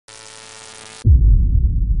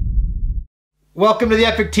Welcome to the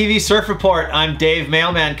EpicTV Surf Report. I'm Dave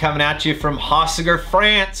Mailman coming at you from Azores,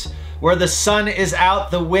 France, where the sun is out,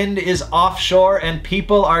 the wind is offshore, and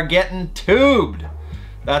people are getting tubed.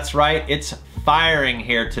 That's right, it's firing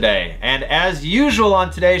here today. And as usual on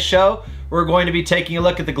today's show, we're going to be taking a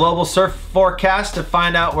look at the global surf forecast to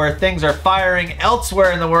find out where things are firing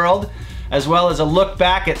elsewhere in the world, as well as a look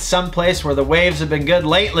back at some place where the waves have been good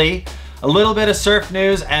lately, a little bit of surf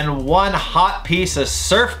news, and one hot piece of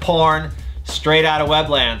surf porn straight out of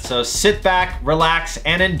Webland. So sit back, relax,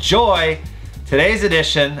 and enjoy today's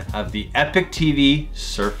edition of the EpicTV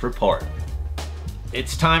Surf Report.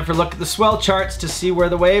 It's time for a look at the swell charts to see where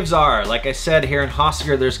the waves are. Like I said, here in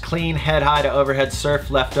Azores, there's clean head-high to overhead surf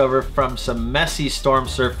left over from some messy storm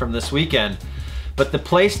surf from this weekend. But the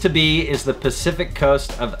place to be is the Pacific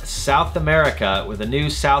coast of South America, with a new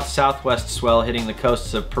south-southwest swell hitting the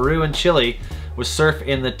coasts of Peru and Chile, with surf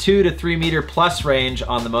in the 2 to 3 meter plus range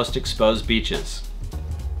on the most exposed beaches.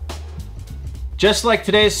 Just like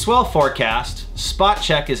today's swell forecast, Spot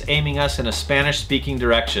Check is aiming us in a Spanish-speaking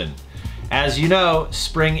direction. As you know,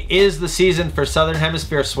 spring is the season for Southern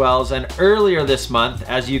Hemisphere swells, and earlier this month,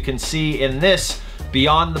 as you can see in this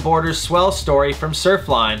Beyond the Borders swell story from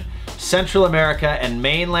Surfline, Central America and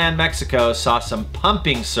mainland Mexico saw some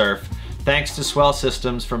pumping surf thanks to swell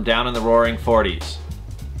systems from down in the roaring 40s.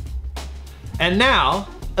 And now,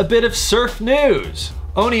 a bit of surf news.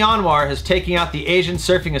 Oni Anwar has taken out the Asian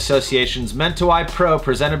Surfing Association's Mentawai Pro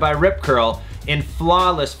presented by Rip Curl in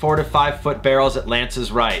flawless 4 to 5 foot barrels at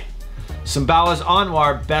Lance's right. Sumbawa's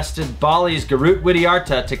Anwar bested Bali's Garut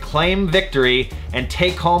Widiarta to claim victory and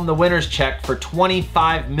take home the winner's check for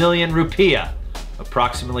 25 million rupiah,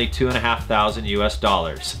 approximately $2,500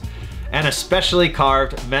 US, and a specially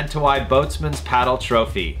carved Mentawai Boatsman's Paddle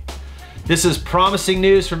Trophy. This is promising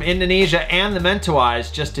news from Indonesia and the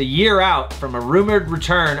Mentawais just a year out from a rumored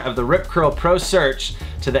return of the Rip Curl Pro Search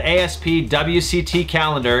to the ASP WCT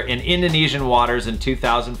calendar in Indonesian waters in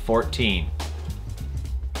 2014.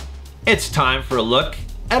 It's time for a look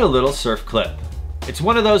at a little surf clip. It's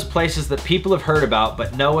one of those places that people have heard about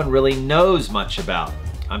but no one really knows much about.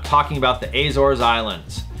 I'm talking about the Azores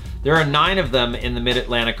Islands. There are 9 of them in the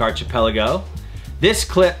mid-Atlantic archipelago. This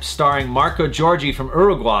clip, starring Marco Giorgio from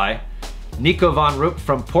Uruguay, Nico van Roop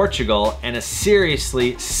from Portugal, and a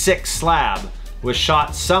seriously sick slab, was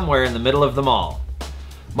shot somewhere in the middle of them all.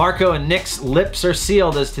 Marco and Nick's lips are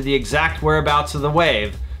sealed as to the exact whereabouts of the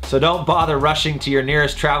wave, so don't bother rushing to your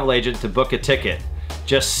nearest travel agent to book a ticket.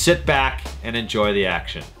 Just sit back and enjoy the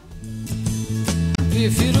action.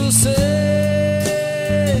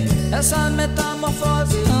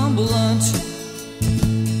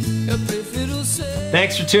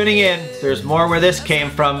 Thanks for tuning in. There's more where this came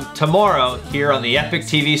from tomorrow here on the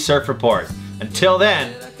EpicTV Surf Report. Until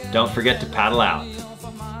then, don't forget to paddle out.